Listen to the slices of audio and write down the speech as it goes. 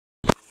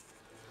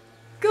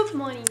Good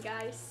morning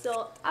guys.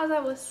 So as I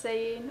was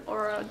saying,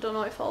 or I don't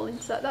know if I'll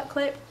insert that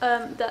clip,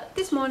 that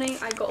this morning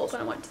I got up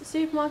and I went to the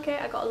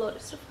supermarket. I got a load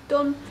of stuff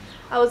done.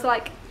 I was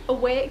like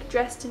awake,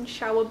 dressed and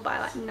showered by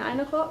like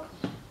 9 o'clock.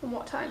 And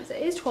what time is it?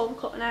 It is 12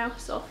 o'clock now,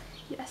 so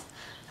yes.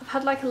 I've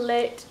had like a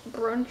late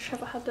brunch. I've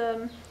had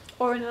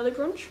or an early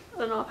brunch. I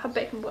don't know, I've had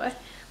bacon butter.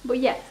 But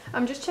yeah,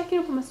 I'm just checking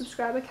up on my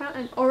subscriber count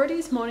and already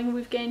this morning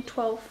we've gained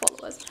 12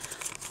 followers.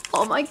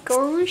 Oh my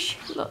gosh,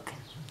 look.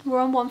 We're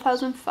on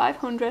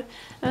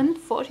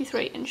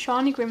 1,543 and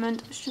Shani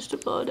Grimmond has just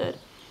uploaded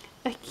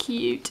a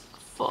cute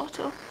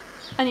photo.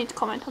 I need to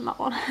comment on that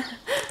one.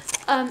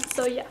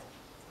 So yeah,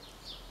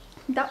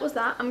 that was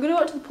that. I'm going to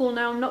go to the pool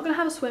now. I'm not going to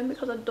have a swim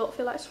because I don't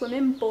feel like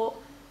swimming, but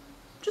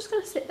I'm just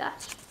going to sit there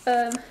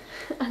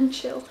and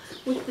chill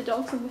with the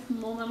dogs and with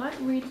mum. I might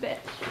read a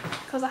bit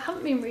because I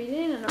haven't been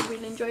reading and I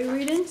really enjoy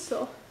reading,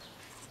 so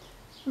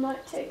I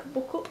might take a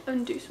book up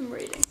and do some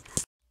reading.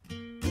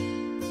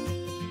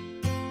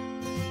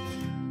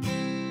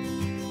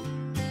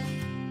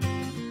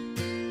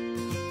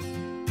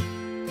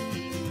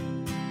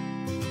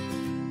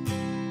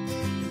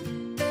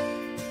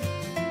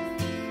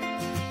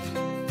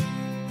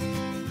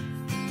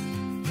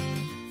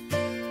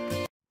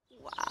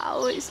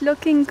 Wow, it's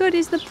looking good.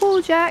 Is the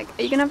pool, Jack?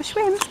 Are you gonna have a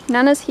swim?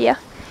 Nana's here.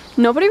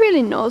 Nobody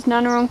really knows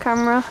Nana on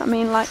camera. I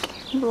mean, like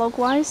vlog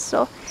wise.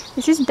 So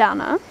this is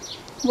Dana.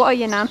 What are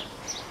you, Nan?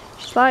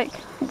 She's like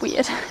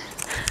weird.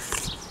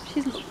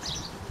 She's lovely.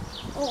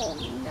 Oh,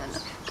 Nana.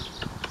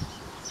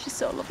 She's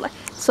so lovely.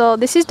 So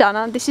this is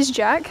Dana. This is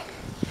Jack.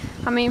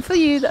 I mean, for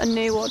you that are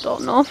new or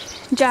don't know,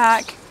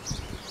 Jack.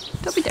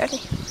 Don't be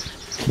dirty.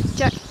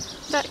 Jack.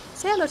 Jack.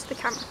 Say hello to the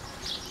camera.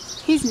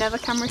 He's never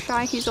camera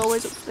shy, he's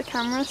always up for the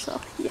camera, so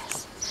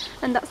yes.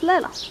 And that's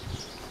Layla.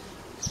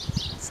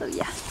 So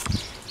yeah,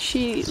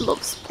 she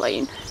loves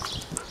playing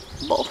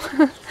ball.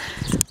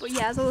 But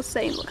yeah, as I was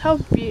saying, look how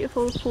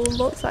beautiful the pool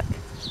looks, like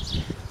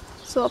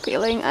so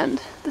appealing, and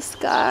the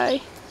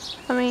sky.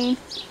 I mean,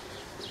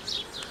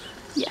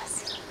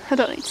 yes, I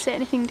don't need to say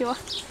anything, do I?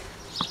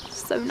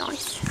 So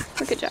nice.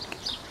 Look at Jack.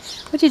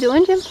 What are you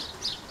doing, Jim?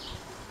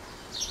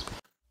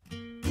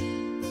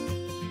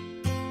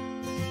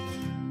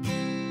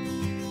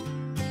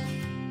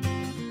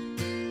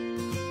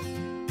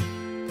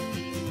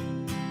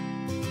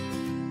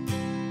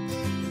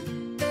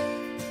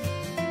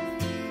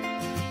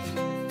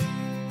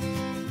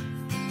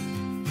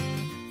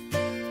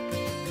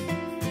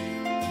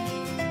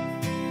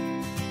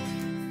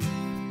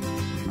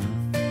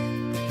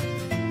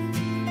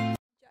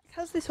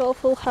 Has this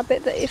awful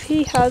habit that if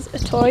he has a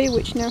toy,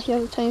 which now he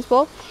has a tennis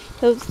ball,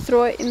 he'll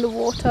throw it in the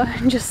water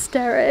and just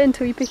stare at it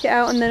until you pick it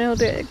out, and then he'll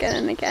do it again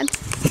and again.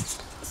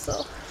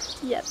 So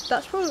yeah,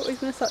 that's probably what he's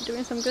going to start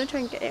doing, so I'm going to try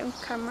and get it on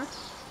camera.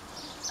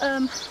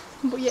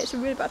 But yeah, it's a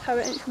really bad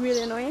habit and it's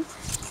really annoying.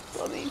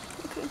 But I mean,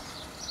 okay.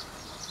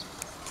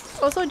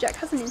 Also, Jack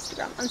has an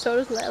Instagram and so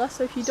does Layla,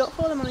 so if you don't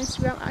follow them on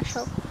Instagram, I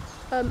shall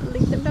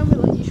link them down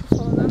below. You should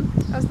follow them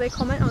as they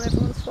comment on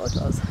everyone's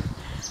photos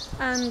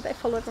and they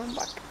follow everyone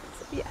back.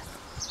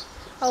 Yes,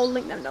 I'll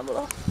link them down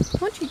below.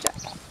 Won't you, Jack?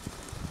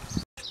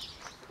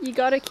 You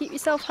gotta keep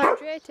yourself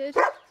hydrated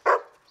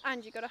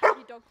and you gotta have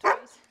your dog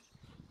toys.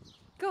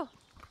 Go.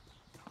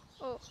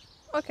 Oh,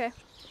 okay.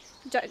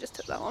 Jack just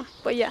took that one.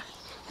 But yeah,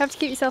 you have to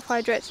keep yourself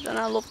hydrated, and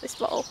I love this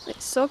bottle.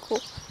 It's so cool.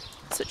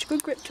 Such a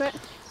good grip to it.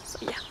 So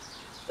yeah.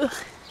 Ugh.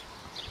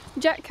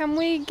 Jack, can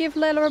we give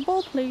Layla a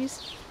ball,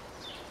 please?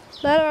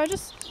 Layla,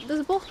 there's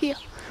a ball here.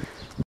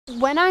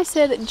 When I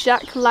say that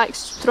Jack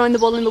likes throwing the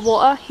ball in the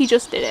water, he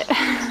just did it.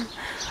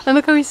 And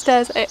look how he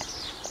stares at it.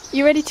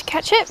 You ready to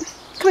catch it?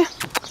 Come here.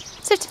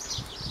 Sit.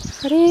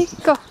 Ready?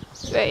 Go.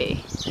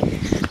 Ready.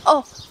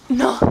 Oh,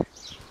 no.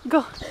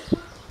 Go.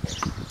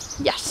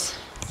 Yes.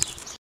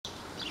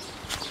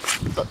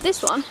 But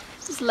this one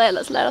is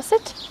Layla's. Layla,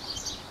 sit.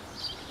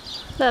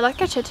 Layla,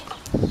 catch it.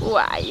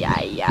 Why,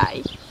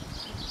 yay.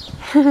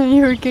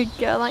 You're a good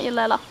girl, aren't you,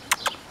 Layla?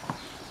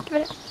 Give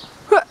it.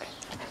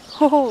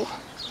 Oh.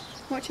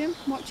 Watch him,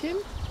 watch him,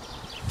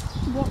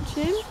 watch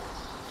him.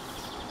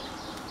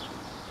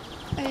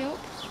 Hey up,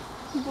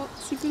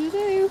 what's he gonna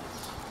do?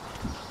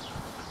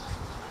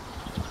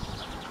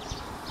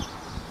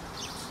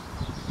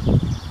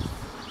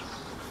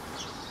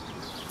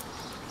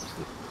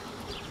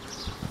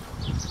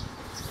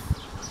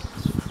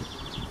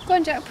 Go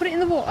on, Jack, put it in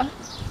the water.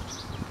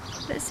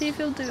 Let's see if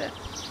he'll do it.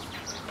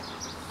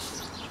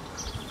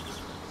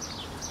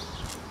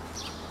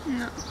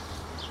 No.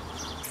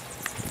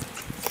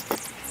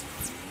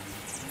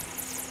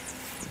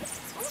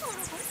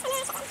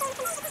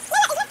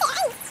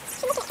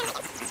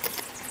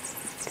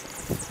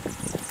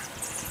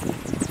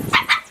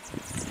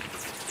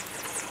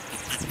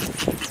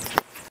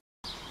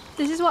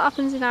 This is what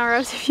happens in our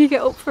house if you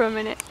get up for a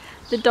minute.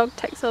 The dog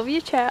takes over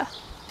your chair.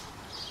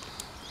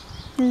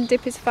 And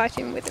Dippy's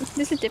fighting with him.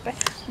 This is Dippy.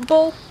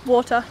 Ball,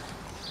 water,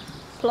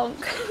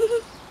 plonk.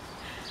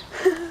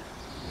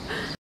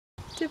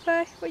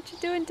 Dippy, what you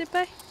doing,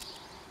 Dippy?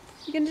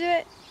 You gonna do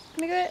it?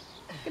 Gonna do it?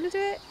 Gonna do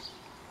it?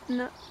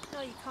 No.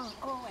 No, you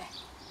can't. Go away.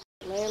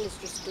 Layla's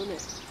just done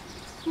it.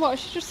 What,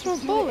 she just threw a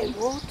ball in?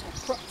 Water.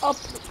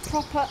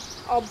 Proper,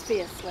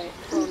 obviously,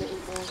 thrown it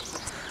in water.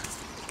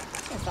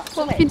 Yes, that's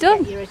What have you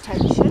done? Get your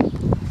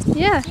attention.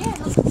 Yeah. Yeah,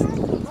 that's right.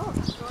 Look,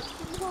 throw it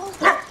in the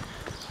water.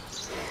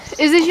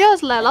 Is this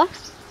yours, Layla?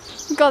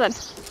 Go then.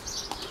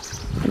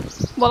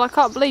 Well, I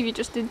can't believe you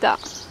just did that.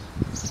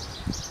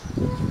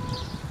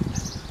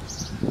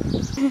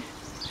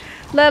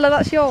 Layla,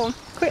 that's your one.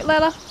 Quick,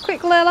 Layla.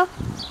 Quick, Layla.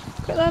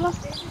 Quick, Layla.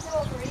 This is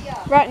over here.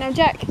 Right now,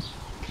 Jack.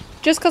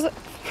 Just because...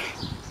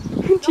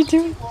 What are you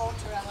doing?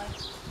 Water, Ellie.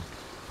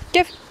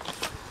 Give.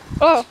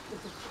 Oh.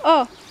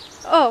 Oh.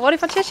 Oh, what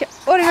if I chase you?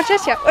 What if I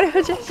chase you? What if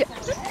I chase you?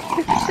 What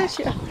if I chase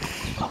you?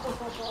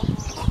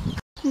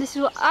 And this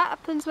is what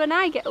happens when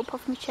I get up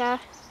off my chair.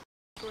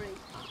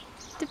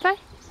 Did I?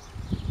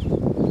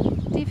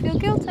 Do you feel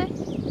guilty?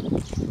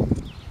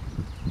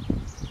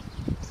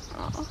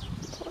 Oh,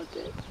 poor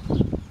dude.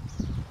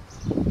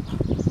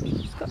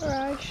 She's got her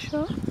eyes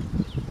shut.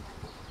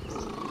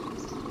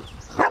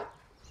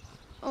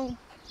 Oh.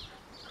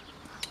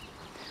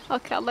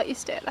 Okay, I'll let you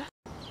stay there.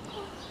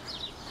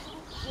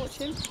 Watch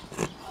him.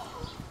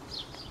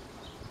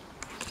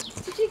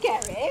 Did you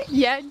get it?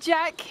 Yeah,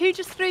 Jack, who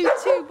just threw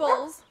 2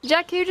 balls?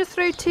 Jack, who just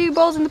threw 2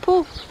 balls in the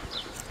pool?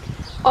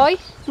 Oi,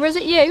 or is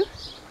it you?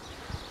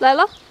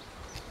 Layla?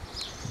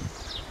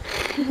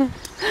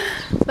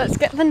 Let's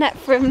get the net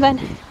for him then.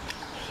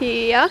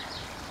 Here.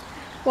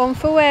 1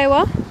 for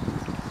Wawa.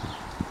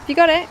 Have you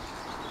got it?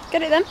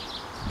 Get it then.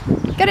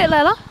 Get it,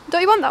 Layla.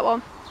 Don't you want that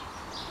one?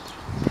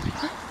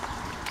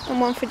 And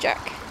 1 for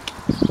Jack.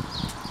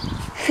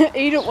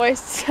 He don't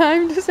waste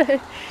time, does he?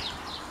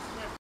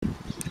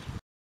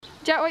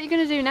 Jack, what are you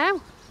going to do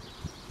now?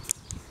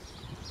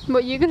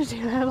 What are you going to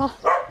do, Layla?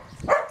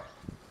 I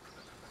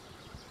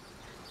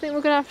think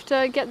we're going to have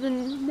to get the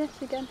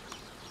net again.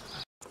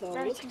 So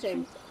look at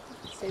him.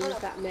 As soon as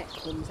that net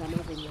comes, I'm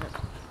having that.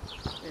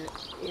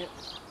 Yeah.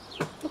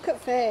 Look at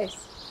face.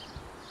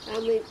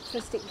 I'm the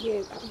first at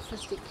you. I'm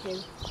first at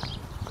you.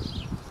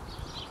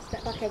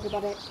 Step back,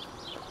 everybody.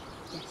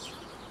 Yes.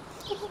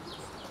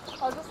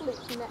 I'll just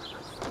leave the net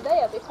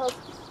there because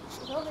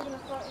he's only going to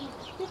throw it in.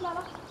 Give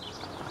Layla.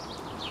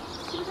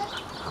 Give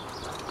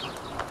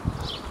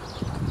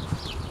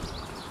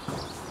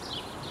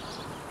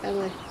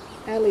it.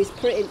 Ellie's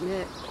pretty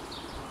net.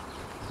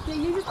 Yeah,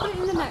 you just put it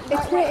in the net.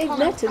 It's pretty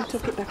net and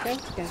took it back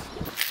out again.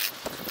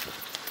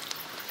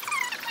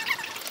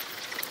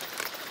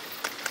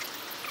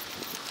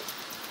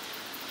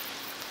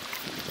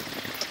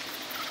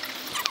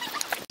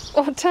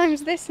 What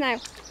time's this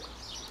now?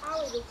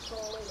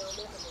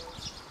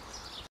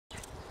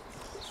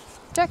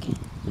 Jack.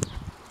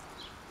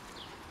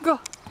 Go.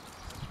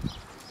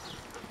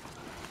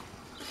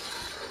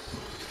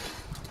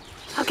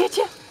 I'll get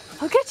you.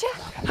 I'll get you.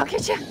 I'll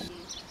get you.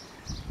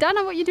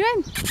 Dana, what are you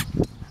doing?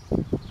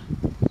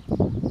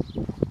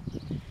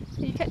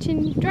 Are you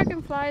catching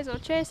dragonflies or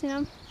chasing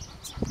them?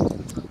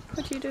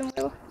 What are you doing,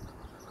 Will?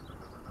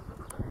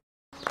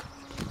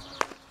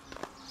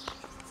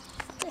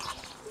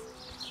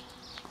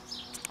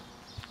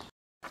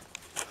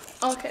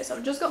 Okay, so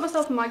I've just got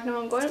myself a Magnum.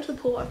 I'm going up to the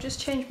pool. I've just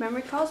changed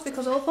memory cards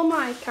because although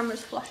my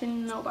camera's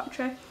flashing no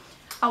battery,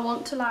 I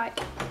want to like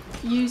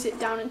use it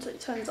down until it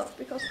turns off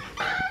because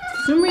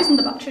for some reason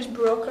the battery's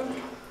broken.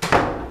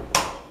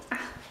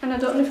 And I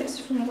don't know if it's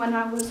from when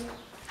I was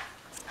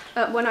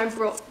when I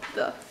broke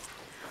the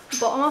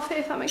bottom off it,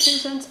 if that makes any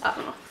sense. I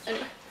don't know.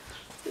 Anyway,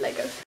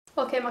 Lego.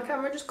 Okay, my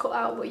camera just cut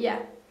out, but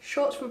yeah,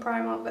 shorts from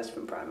Primark, vest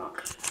from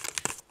Primark.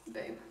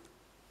 Boom.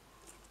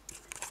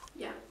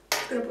 Yeah,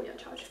 I'm gonna put you on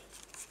charge.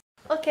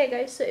 Okay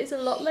guys, so it's a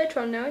lot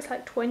later on now, it's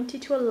like 20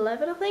 to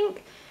 11 I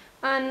think,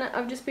 and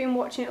I've just been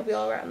watching It'll Be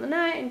Alright on the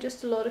Night and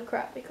just a load of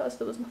crap because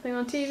there was nothing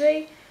on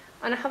TV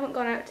and I haven't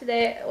gone out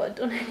today or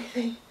done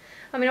anything.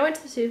 I mean, I went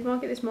to the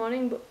supermarket this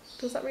morning, but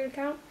does that really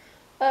count?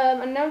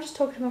 And now I'm just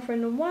talking to my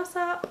friend on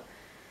WhatsApp.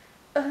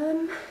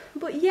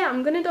 But yeah,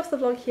 I'm going to end off the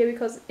vlog here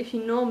because if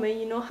you know me,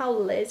 you know how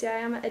lazy I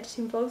am at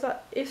editing vlogs.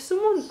 Like, if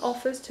someone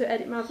offers to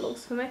edit my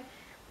vlogs for me,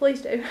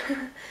 please do.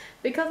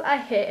 Because I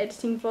hate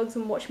editing vlogs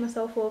and watching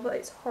myself over,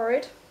 it's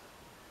horrid.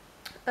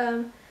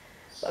 But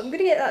I'm going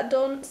to get that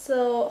done,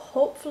 so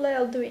hopefully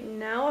I'll do it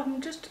now. I'm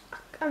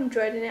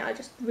dreading it, I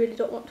just really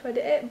don't want to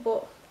edit it,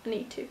 but I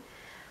need to.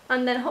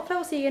 And then hopefully I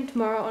will see you again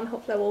tomorrow, and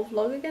hopefully I will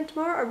vlog again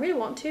tomorrow. I really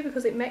want to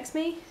because it makes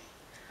me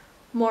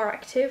more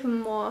active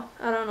and more,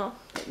 I don't know,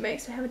 it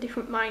makes me have a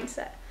different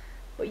mindset.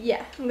 But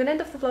yeah, I'm going to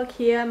end off the vlog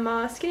here.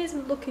 My skin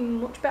isn't looking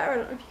much better, I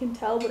don't know if you can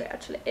tell, but it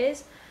actually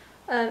is.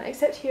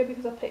 Except here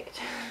because I picked.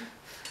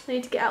 I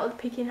need to get out of the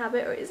picking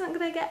habit or it isn't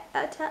going to get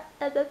I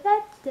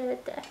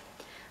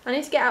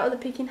need to get out of the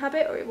picking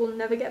habit or it will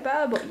never get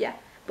better, but yeah,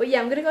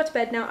 I'm going to go to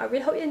bed now. I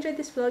really hope you enjoyed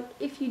this vlog.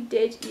 If you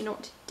did, you know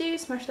what to do,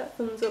 smash that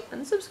thumbs up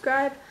and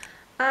subscribe,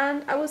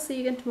 and I will see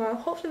you again tomorrow,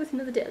 hopefully with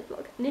another daily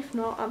vlog. And if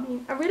not, I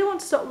mean, I really want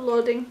to start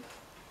uploading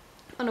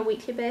on a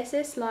weekly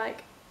basis,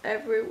 like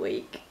every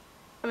week,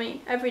 I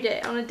mean every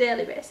day, on a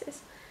daily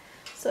basis.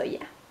 So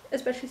yeah,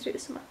 especially through the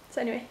summer.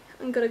 So anyway,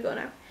 I'm going to go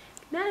now.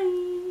 Good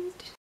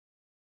night.